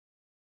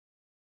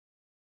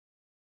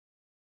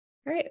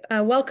All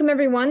right, welcome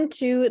everyone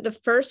to the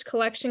first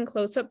collection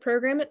close-up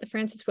program at the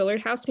Frances Willard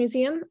House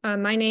Museum.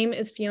 My name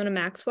is Fiona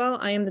Maxwell.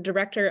 I am the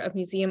Director of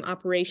Museum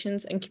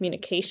Operations and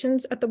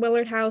Communications at the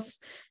Willard House,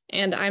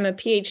 and I'm a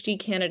PhD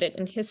candidate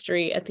in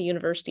history at the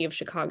University of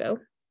Chicago.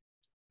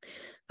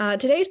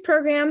 Today's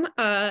program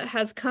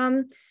has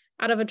come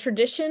out of a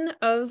tradition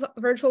of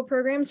virtual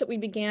programs that we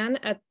began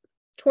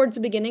towards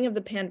the beginning of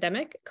the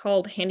pandemic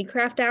called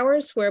handicraft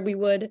hours, where we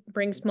would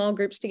bring small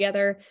groups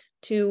together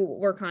to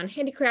work on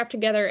handicraft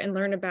together and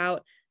learn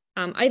about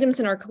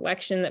items in our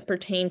collection that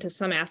pertain to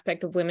some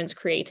aspect of women's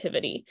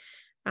creativity.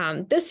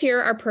 This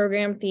year, our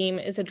program theme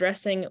is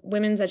addressing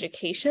women's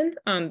education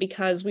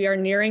because we are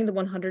nearing the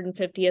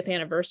 150th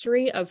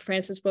anniversary of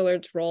Frances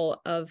Willard's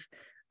role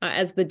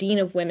as the Dean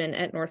of Women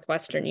at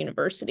Northwestern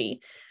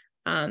University.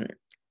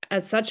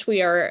 As such,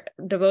 we are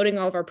devoting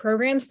all of our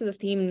programs to the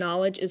theme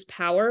Knowledge is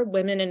Power,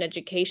 Women in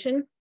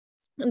Education.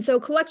 And so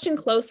Collection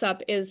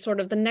Close-Up is sort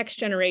of the next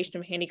generation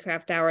of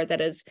handicraft hour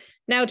that is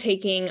now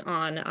taking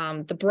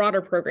on the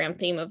broader program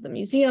theme of the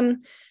museum.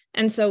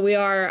 And so we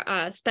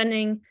are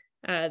spending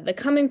the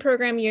coming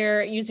program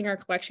year using our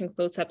collection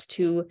close-ups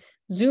to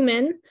zoom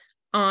in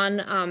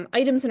on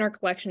items in our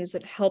collections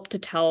that help to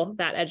tell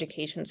that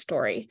education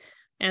story.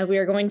 And we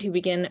are going to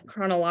begin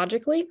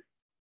chronologically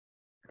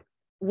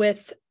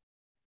with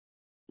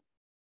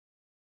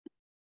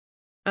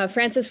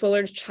Frances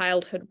Willard's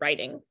childhood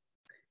writing.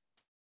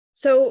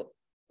 So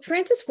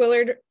Frances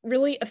Willard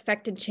really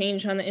affected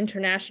change on the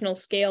international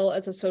scale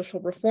as a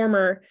social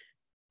reformer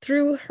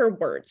through her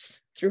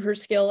words, through her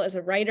skill as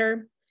a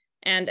writer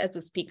and as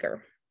a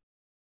speaker.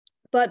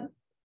 But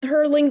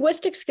her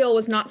linguistic skill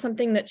was not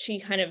something that she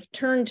kind of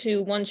turned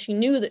to once she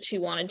knew that she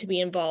wanted to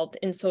be involved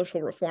in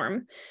social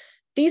reform.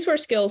 These were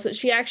skills that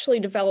she actually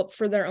developed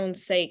for their own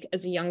sake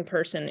as a young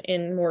person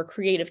in more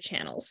creative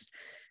channels.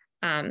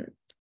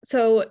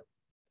 So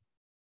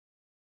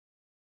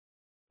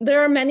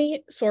there are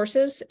many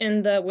sources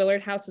in the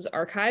Willard House's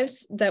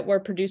archives that were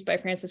produced by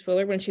Frances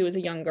Willard when she was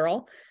a young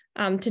girl.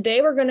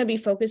 Today, we're going to be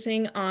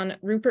focusing on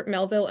Rupert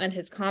Melville and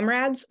his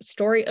Comrades'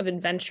 Story of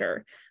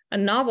Adventure, a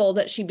novel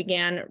that she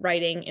began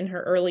writing in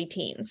her early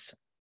teens.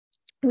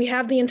 We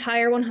have the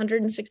entire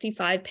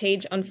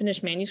 165-page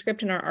unfinished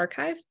manuscript in our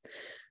archive.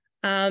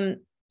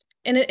 And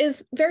it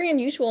is very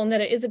unusual in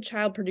that it is a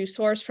child-produced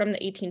source from the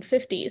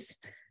 1850s.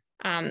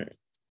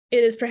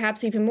 It is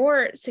perhaps even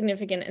more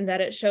significant in that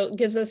it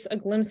gives us a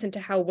glimpse into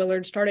how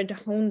Willard started to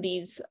hone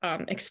these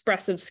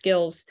expressive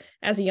skills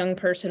as a young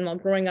person while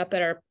growing up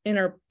in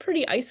our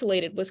pretty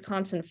isolated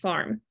Wisconsin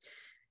farm.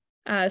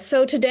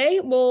 So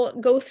today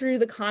we'll go through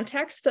the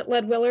context that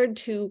led Willard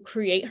to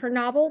create her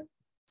novel.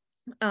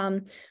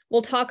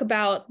 We'll talk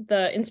about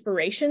the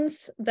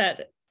inspirations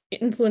that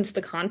influenced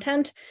the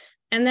content,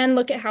 and then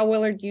look at how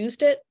Willard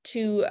used it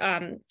to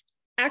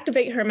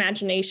activate her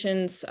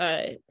imaginations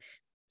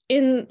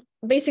in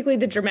basically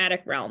the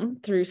dramatic realm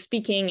through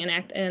speaking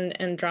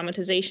and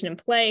dramatization and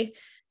play.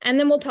 And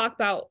then we'll talk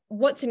about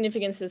what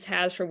significance this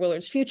has for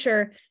Willard's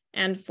future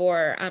and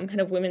for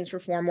kind of women's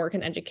reform work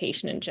and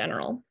education in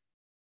general.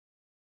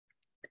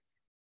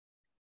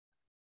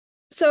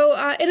 So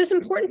it is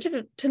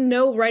important to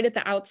know right at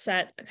the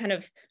outset kind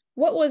of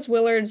what was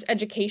Willard's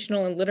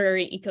educational and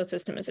literary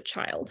ecosystem as a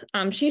child.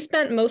 She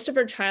spent most of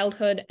her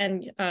childhood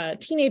and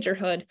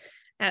teenagerhood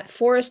at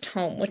Forest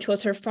Home, which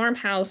was her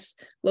farmhouse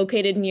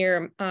located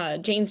near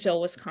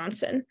Janesville,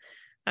 Wisconsin.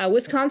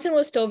 Wisconsin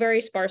was still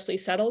very sparsely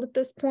settled at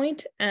this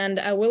point,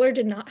 and Willard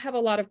did not have a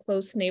lot of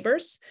close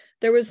neighbors.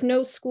 There was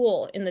no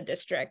school in the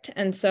district,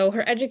 and so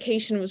her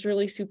education was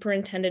really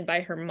superintended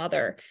by her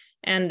mother,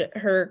 and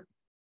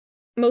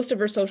most of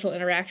her social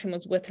interaction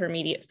was with her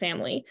immediate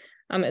family,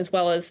 as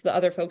well as the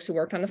other folks who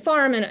worked on the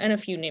farm and a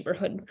few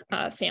neighborhood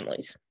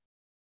families.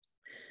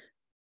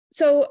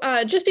 So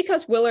just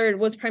because Willard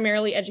was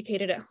primarily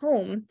educated at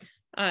home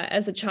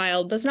as a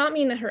child does not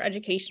mean that her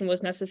education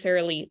was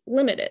necessarily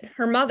limited.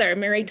 Her mother,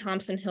 Mary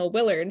Thompson Hill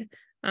Willard,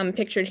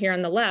 pictured here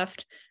on the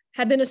left,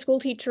 had been a school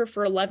teacher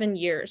for 11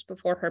 years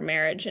before her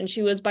marriage, and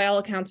she was by all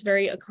accounts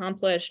very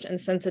accomplished and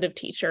sensitive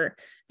teacher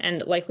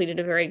and likely did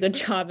a very good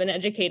job in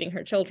educating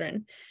her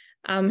children.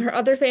 Her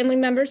other family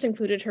members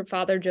included her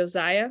father,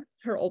 Josiah,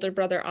 her older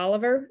brother,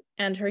 Oliver,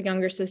 and her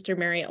younger sister,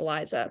 Mary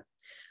Eliza.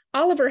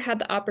 Oliver had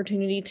the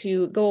opportunity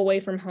to go away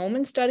from home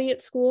and study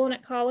at school and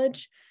at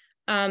college,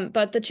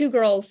 but the two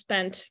girls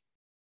spent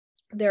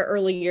their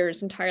early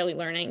years entirely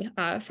learning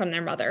from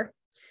their mother.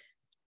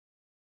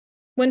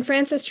 When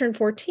Frances turned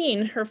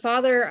 14, her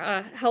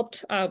father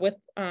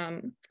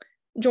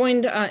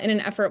joined in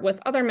an effort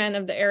with other men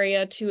of the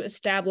area to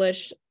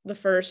establish the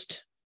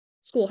first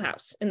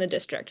schoolhouse in the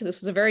district.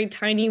 This was a very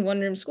tiny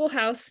one-room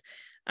schoolhouse,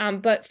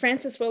 but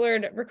Frances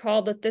Willard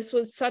recalled that this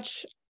was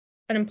such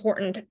an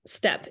important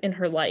step in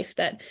her life,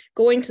 that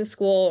going to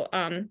school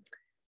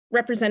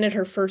represented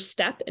her first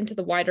step into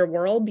the wider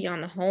world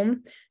beyond the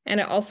home,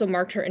 and it also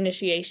marked her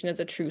initiation as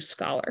a true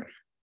scholar.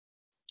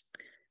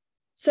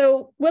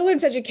 So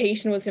Willard's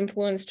education was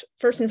influenced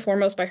first and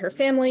foremost by her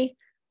family,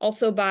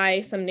 also by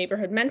some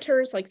neighborhood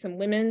mentors, like some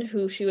women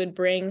who she would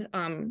bring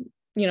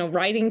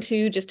writing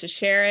to just to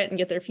share it and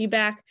get their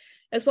feedback,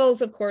 as well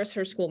as, of course,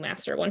 her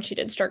schoolmaster when she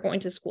did start going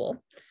to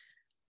school.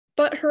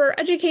 But her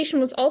education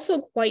was also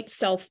quite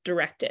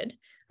self-directed,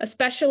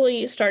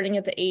 especially starting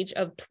at the age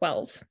of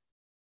 12.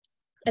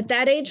 At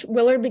that age,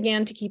 Willard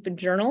began to keep a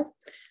journal,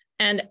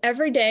 and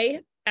every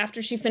day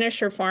after she finished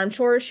her farm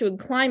chores, she would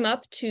climb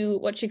up to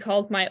what she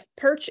called my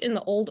perch in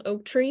the old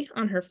oak tree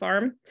on her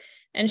farm,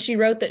 and she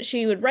wrote that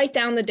she would write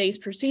down the day's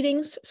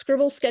proceedings,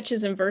 scribble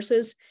sketches and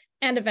verses,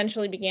 and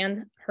eventually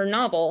began her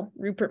novel,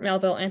 Rupert,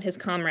 Melville, and His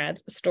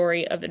Comrades, A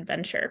Story of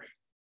Adventure.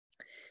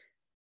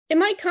 It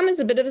might come as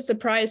a bit of a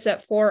surprise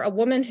that for a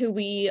woman who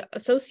we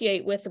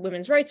associate with the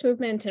women's rights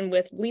movement and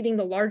with leading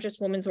the largest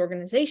women's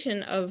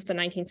organization of the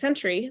 19th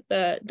century,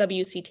 the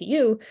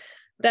WCTU,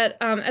 that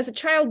as a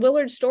child,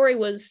 Willard's story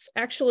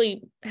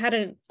had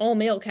an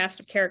all-male cast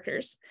of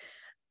characters.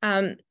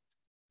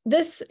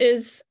 This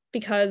is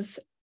because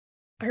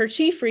her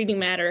chief reading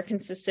matter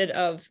consisted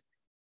of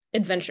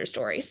adventure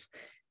stories.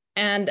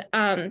 And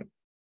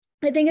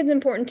I think it's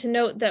important to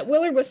note that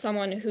Willard was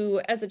someone who,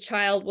 as a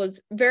child,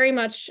 was very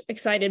much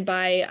excited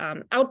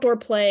by outdoor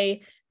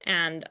play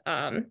and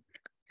kind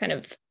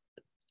of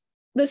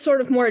this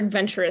sort of more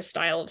adventurous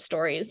style of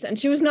stories. And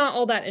she was not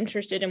all that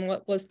interested in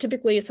what was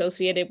typically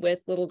associated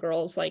with little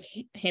girls, like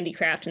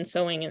handicraft and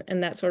sewing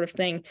and that sort of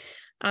thing.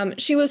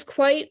 She was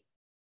quite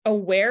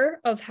aware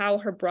of how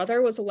her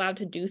brother was allowed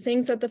to do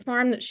things at the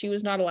farm that she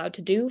was not allowed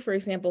to do. For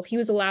example, he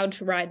was allowed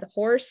to ride the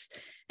horse,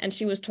 and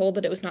she was told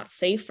that it was not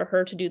safe for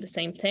her to do the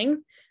same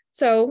thing.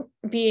 So,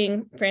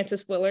 being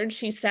Frances Willard,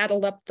 she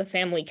saddled up the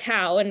family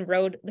cow and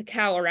rode the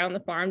cow around the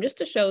farm just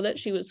to show that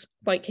she was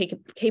quite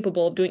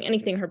capable of doing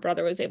anything her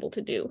brother was able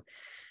to do.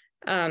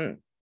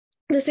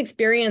 This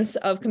experience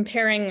of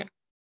comparing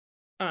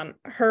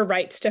her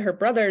rights to her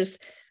brother's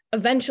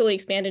eventually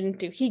expanded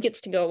into he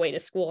gets to go away to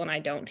school and I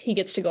don't. He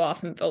gets to go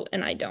off and vote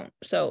and I don't.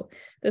 So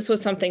this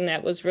was something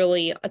that was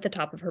really at the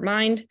top of her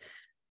mind.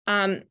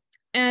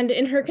 And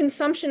in her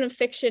consumption of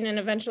fiction and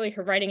eventually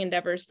her writing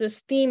endeavors,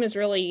 this theme is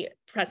really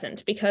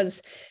present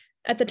because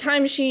at the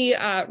time she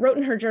wrote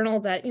in her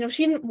journal that,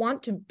 she didn't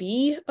want to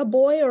be a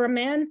boy or a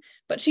man,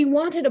 but she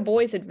wanted a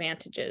boy's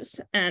advantages.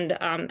 And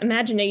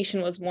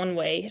imagination was one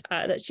way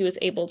that she was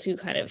able to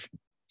kind of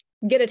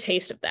get a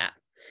taste of that.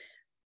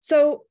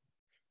 So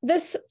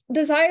this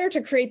desire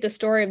to create the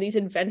story of these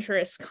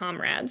adventurous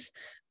comrades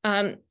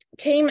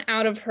came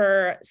out of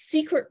her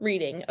secret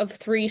reading of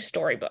 3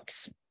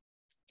 storybooks.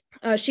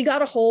 She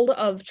got a hold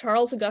of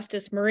Charles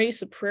Augustus Murray's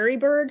The Prairie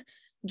Bird,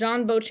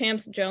 John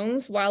Beauchamp's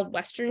Jones' Wild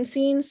Western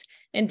Scenes,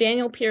 and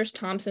Daniel Pierce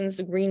Thompson's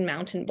The Green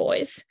Mountain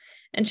Boys.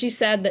 And she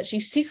said that she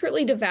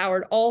secretly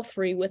devoured all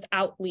 3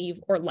 without leave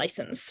or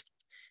license,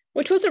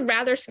 which was a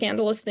rather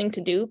scandalous thing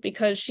to do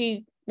because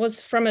she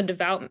was from a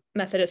devout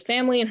Methodist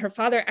family, and her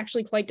father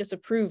actually quite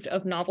disapproved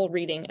of novel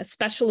reading,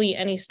 especially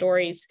any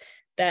stories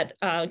that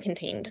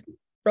contained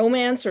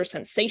romance or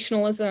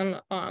sensationalism,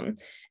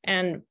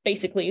 and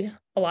basically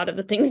a lot of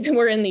the things that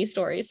were in these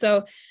stories.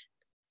 So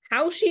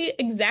how she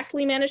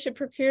exactly managed to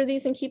procure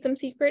these and keep them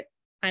secret,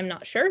 I'm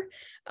not sure.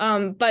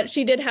 But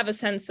she did have a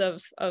sense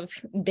of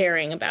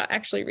daring about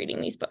actually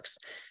reading these books.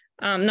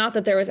 Not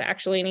that there was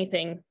actually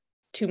anything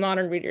to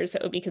modern readers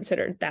that would be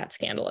considered that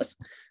scandalous.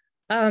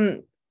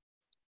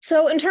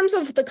 So in terms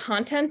of the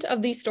content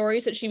of these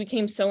stories that she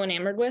became so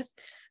enamored with,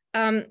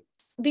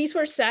 these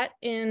were set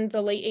in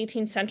the late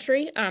 18th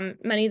century.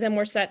 Many of them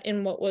were set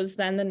in what was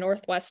then the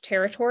Northwest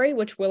Territory,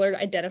 which Willard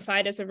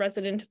identified as a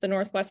resident of the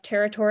Northwest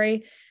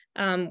Territory,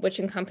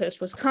 which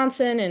encompassed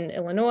Wisconsin and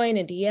Illinois and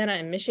Indiana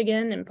and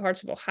Michigan and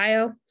parts of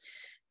Ohio.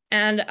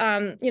 And,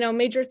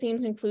 major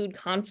themes include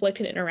conflict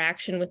and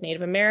interaction with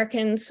Native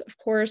Americans, of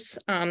course,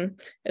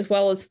 as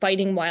well as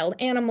fighting wild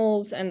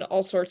animals and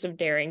all sorts of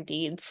daring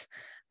deeds.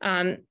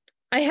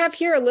 I have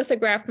here a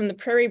lithograph from The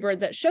Prairie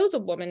Bird that shows a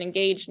woman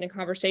engaged in a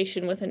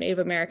conversation with a Native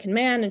American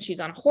man, and she's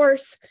on a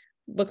horse.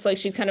 Looks like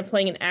she's kind of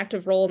playing an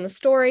active role in the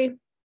story.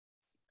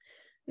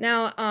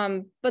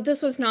 Now, but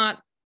this was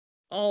not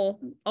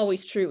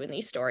always true in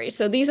these stories.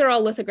 So these are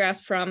all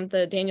lithographs from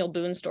the Daniel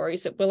Boone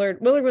stories that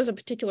Willard was a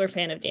particular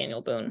fan of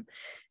Daniel Boone.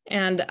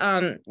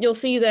 And you'll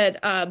see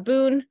that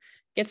Boone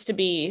gets to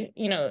be,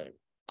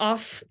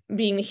 off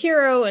being the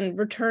hero and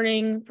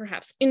returning,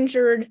 perhaps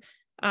injured,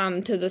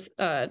 to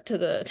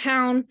the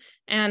town.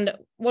 And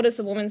what is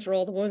the woman's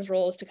role? The woman's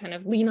role is to kind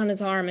of lean on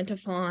his arm and to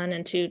fawn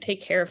and to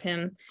take care of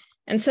him.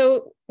 And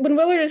so when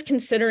Willard is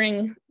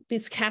considering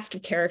this cast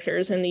of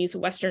characters in these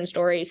Western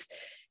stories,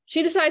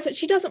 she decides that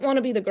she doesn't want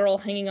to be the girl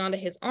hanging onto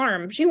his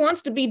arm. She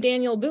wants to be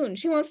Daniel Boone.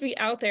 She wants to be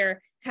out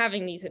there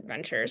having these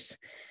adventures.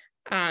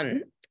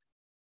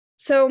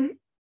 So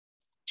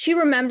she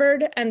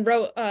remembered and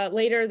wrote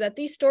later that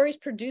these stories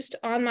produced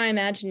on my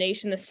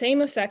imagination the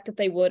same effect that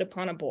they would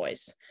upon a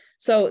boy's.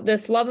 So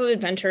this love of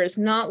adventure is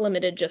not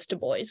limited just to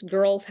boys.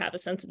 Girls have a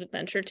sense of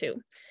adventure too.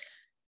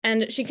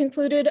 And she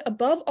concluded,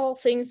 above all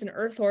things in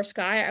earth or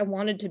sky, I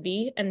wanted to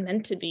be and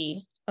meant to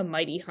be a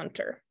mighty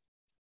hunter.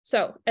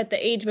 So at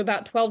the age of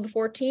about 12 to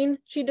 14,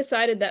 she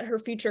decided that her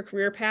future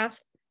career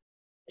path,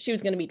 she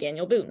was going to be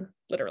Daniel Boone,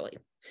 literally.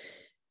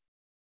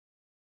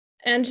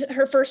 And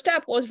her first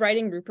step was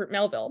writing Rupert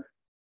Melville.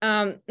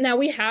 Now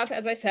we have,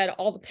 as I said,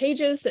 all the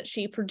pages that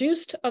she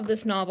produced of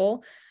this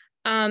novel.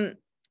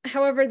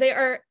 However, they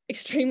are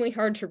extremely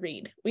hard to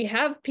read. We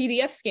have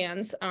PDF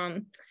scans,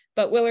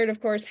 but Willard,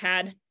 of course,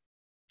 had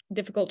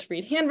difficult to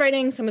read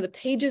handwriting. Some of the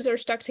pages are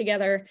stuck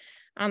together.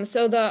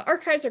 So the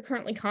archives are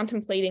currently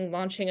contemplating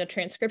launching a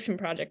transcription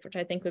project, which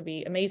I think would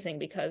be amazing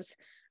because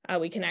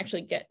we can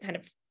actually get kind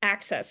of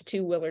access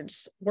to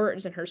Willard's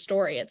words and her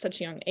story at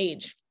such a young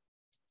age.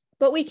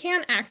 But we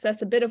can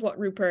access a bit of what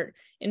Rupert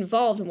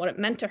involved and what it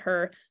meant to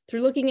her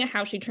through looking at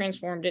how she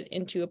transformed it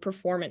into a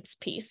performance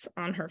piece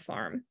on her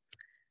farm.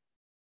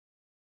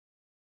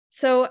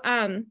 So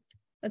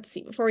let's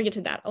see, before we get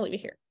to that, I'll leave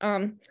it here.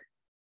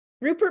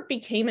 Rupert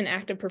became an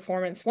active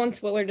performance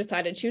once Willard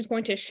decided she was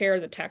going to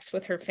share the text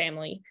with her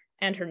family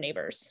and her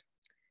neighbors.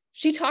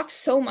 She talked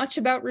so much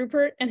about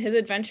Rupert and his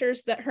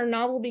adventures that her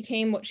novel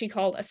became what she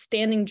called a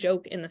standing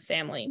joke in the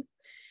family.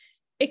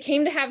 It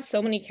came to have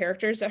so many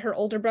characters that her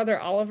older brother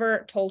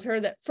Oliver told her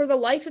that for the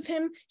life of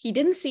him, he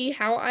didn't see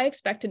how I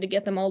expected to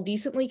get them all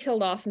decently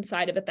killed off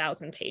inside of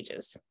 1,000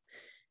 pages.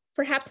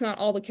 Perhaps not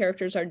all the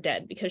characters are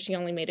dead because she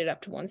only made it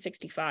up to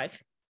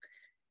 165.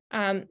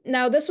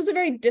 Now, this was a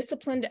very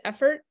disciplined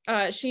effort.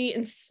 She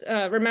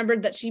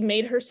remembered that she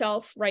made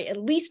herself write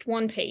at least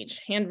one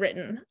page,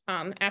 handwritten,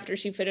 after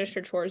she finished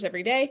her chores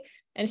every day,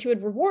 and she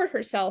would reward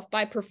herself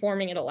by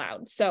performing it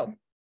aloud. So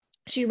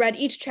she read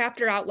each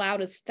chapter out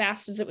loud as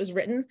fast as it was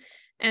written,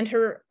 and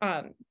her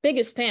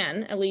biggest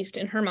fan, at least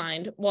in her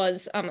mind,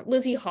 was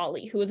Lizzie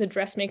Hawley, who was a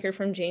dressmaker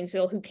from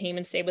Janesville who came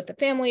and stayed with the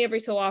family every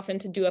so often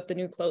to do up the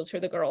new clothes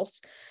for the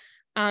girls.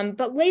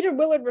 But later,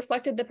 Willard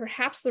reflected that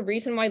perhaps the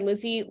reason why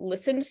Lizzie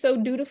listened so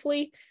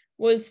dutifully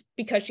was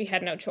because she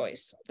had no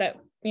choice, that,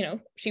 you know,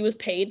 she was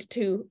paid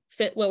to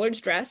fit Willard's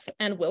dress,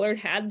 and Willard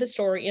had the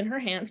story in her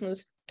hands and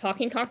was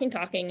talking,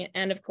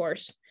 and of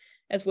course,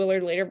 as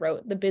Willard later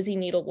wrote, the busy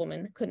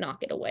needlewoman could not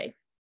get away.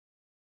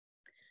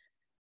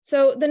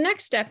 So the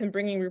next step in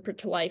bringing Rupert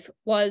to life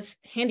was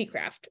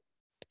handicraft.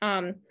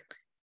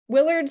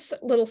 Willard's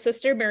little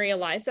sister, Mary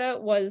Eliza,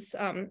 was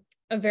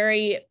a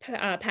very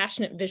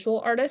passionate visual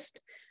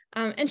artist,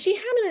 and she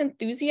had an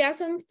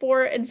enthusiasm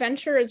for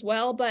adventure as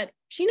well, but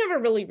she never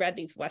really read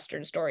these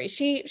Western stories.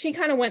 She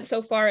kind of went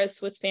so far as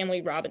Swiss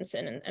Family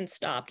Robinson and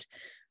stopped.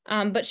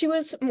 But she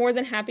was more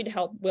than happy to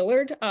help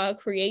Willard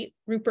create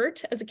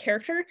Rupert as a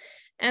character.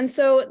 And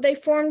so they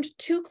formed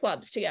two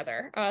clubs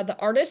together, the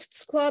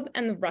Artists Club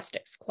and the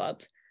Rustics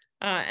Club.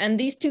 And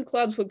these two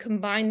clubs would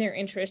combine their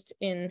interests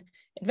in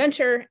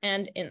adventure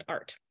and in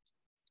art.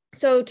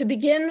 So to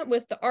begin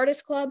with the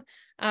Artists Club,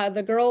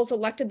 the girls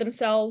elected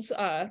themselves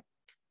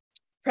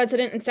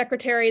president and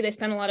secretary. They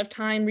spent a lot of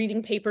time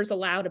reading papers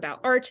aloud about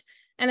art,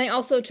 and they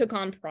also took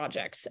on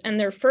projects. And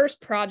their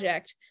first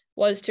project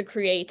was to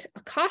create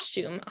a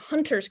costume, a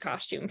hunter's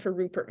costume for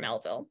Rupert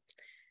Melville.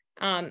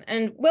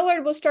 And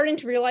Willard was starting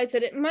to realize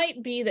that it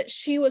might be that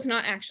she was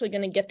not actually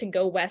going to get to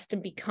go west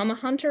and become a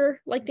hunter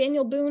like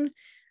Daniel Boone,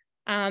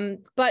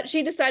 but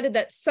she decided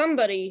that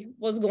somebody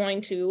was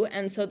going to,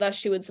 and so thus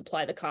she would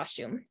supply the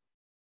costume.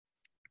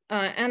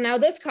 And now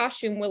this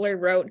costume,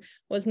 Willard wrote,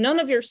 was none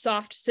of your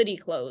soft city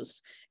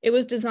clothes. It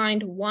was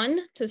designed, 1,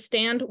 to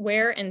stand,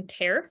 wear, and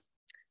tear,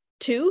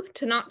 2,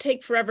 to not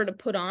take forever to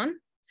put on,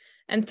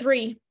 and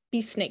 3,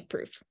 be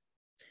snake-proof.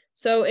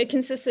 So it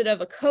consisted of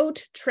a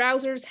coat,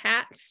 trousers,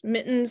 hats,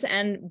 mittens,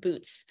 and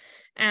boots.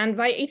 And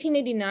by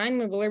 1889,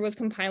 when Willard was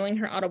compiling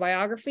her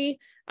autobiography,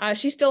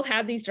 she still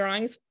had these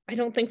drawings. I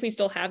don't think we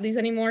still have these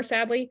anymore,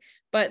 sadly,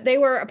 but they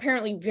were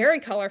apparently very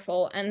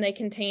colorful and they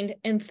contained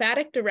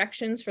emphatic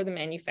directions for the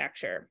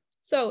manufacturer.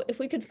 So if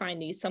we could find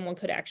these, someone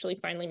could actually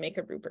finally make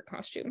a Rupert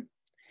costume.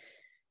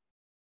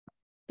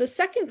 The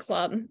second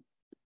club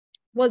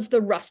was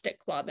the Rustic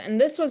Club, and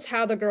this was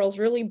how the girls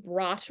really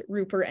brought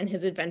Rupert and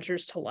his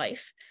adventures to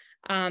life.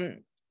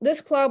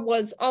 This club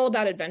was all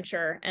about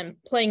adventure and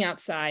playing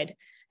outside,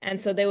 and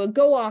so they would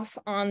go off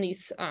on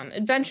these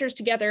adventures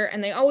together,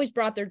 and they always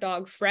brought their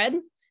dog Fred,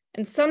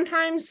 and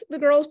sometimes the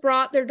girls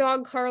brought their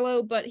dog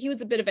Carlo, but he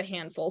was a bit of a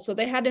handful, so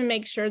they had to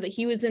make sure that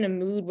he was in a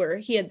mood where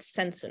he had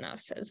sense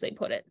enough, as they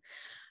put it.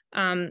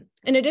 In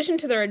addition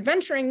to their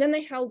adventuring, then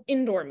they held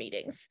indoor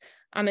meetings.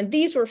 And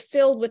these were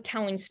filled with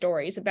telling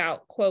stories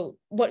about, quote,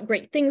 what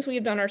great things we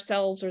have done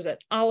ourselves, or that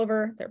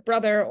Oliver, their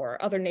brother,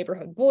 or other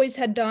neighborhood boys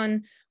had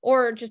done,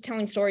 or just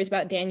telling stories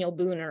about Daniel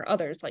Boone or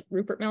others like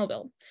Rupert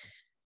Melville.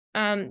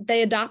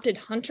 They adopted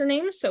hunter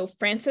names, so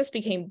Frances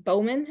became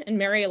Bowman and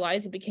Mary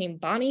Eliza became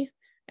Bonnie,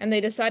 and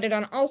they decided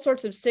on all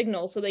sorts of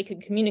signals so they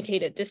could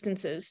communicate at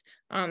distances,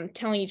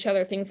 telling each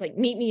other things like,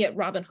 meet me at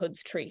Robin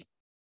Hood's tree.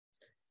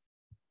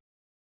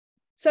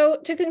 So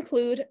to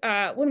conclude,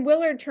 when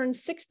Willard turned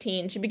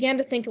 16, she began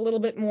to think a little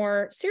bit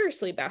more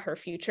seriously about her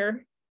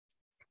future.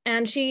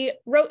 And she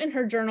wrote in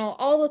her journal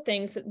all the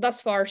things that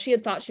thus far she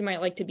had thought she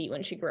might like to be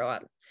when she grew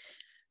up.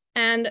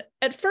 And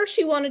at first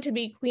she wanted to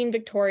be Queen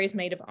Victoria's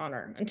maid of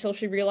honor until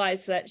she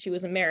realized that she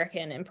was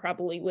American and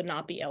probably would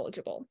not be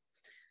eligible.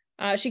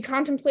 She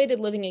contemplated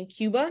living in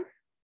Cuba.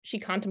 She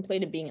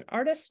contemplated being an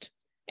artist.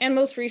 And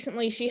most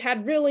recently, she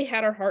had really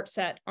had her heart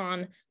set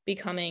on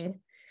becoming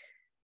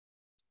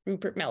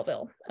Rupert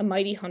Melville, a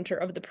mighty hunter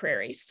of the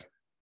prairies.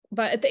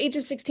 But at the age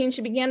of 16,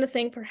 she began to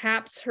think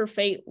perhaps her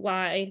fate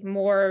lay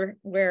more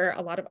where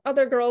a lot of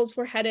other girls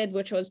were headed,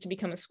 which was to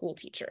become a school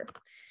teacher.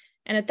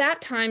 And at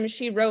that time,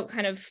 she wrote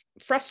kind of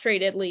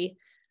frustratedly,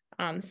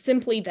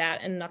 simply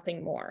that and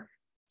nothing more.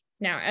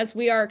 Now, as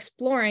we are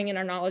exploring in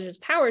our Knowledge is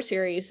Power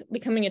series,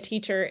 becoming a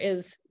teacher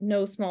is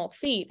no small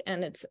feat,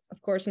 and it's,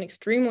 of course, an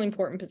extremely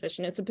important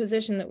position. It's a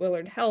position that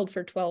Willard held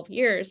for 12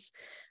 years,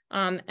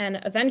 and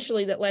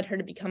eventually that led her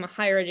to become a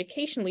higher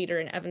education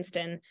leader in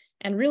Evanston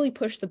and really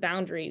push the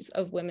boundaries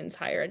of women's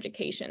higher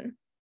education.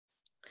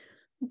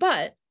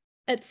 But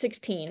at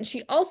 16,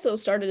 she also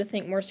started to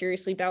think more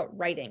seriously about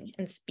writing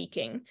and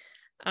speaking.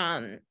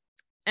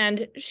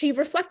 And she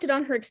reflected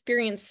on her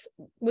experience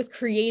with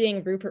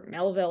creating Rupert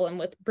Melville and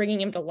with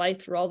bringing him to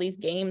life through all these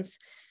games.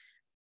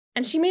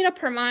 And she made up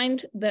her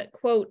mind that,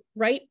 quote,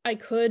 write I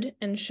could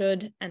and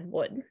should and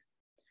would.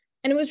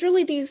 And it was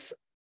really these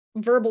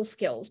verbal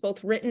skills,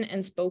 both written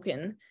and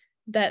spoken,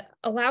 that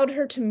allowed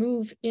her to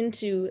move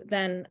into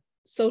then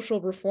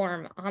social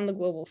reform on the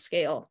global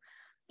scale,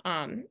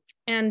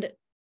 and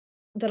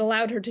that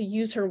allowed her to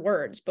use her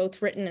words, both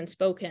written and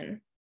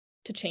spoken,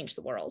 to change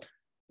the world.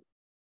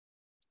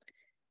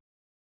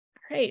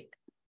 All right,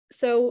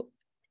 so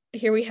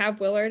here we have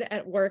Willard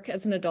at work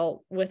as an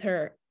adult with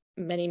her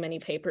many, many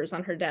papers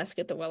on her desk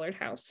at the Willard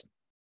House.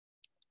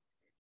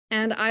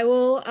 And I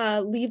will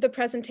leave the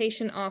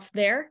presentation off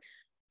there.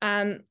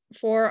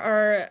 For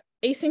our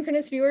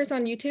asynchronous viewers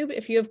on YouTube,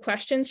 if you have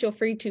questions, feel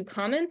free to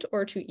comment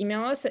or to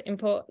email us at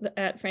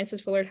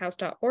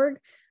info@franceswillardhouse.org.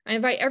 I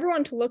invite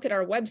everyone to look at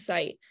our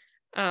website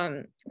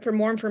for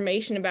more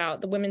information about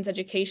the women's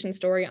education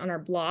story. On our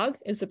blog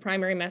is the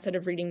primary method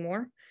of reading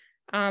more.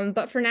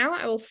 But for now,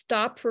 I will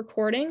stop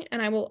recording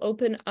and I will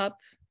open up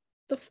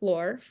the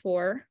floor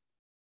for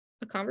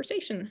a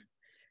conversation.